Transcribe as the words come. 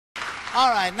All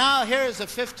right, now here's a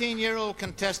 15-year-old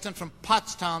contestant from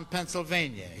Pottstown,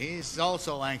 Pennsylvania. He's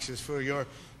also anxious for your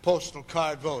postal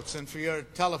card votes and for your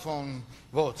telephone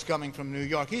votes coming from New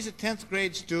York. He's a 10th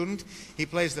grade student. He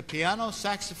plays the piano,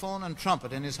 saxophone, and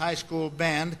trumpet in his high school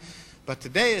band. But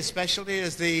today his specialty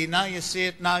is the now you see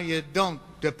it, now you don't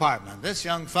department. This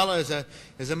young fella is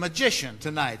a magician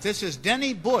tonight. This is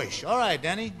Denny Bush. All right,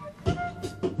 Denny.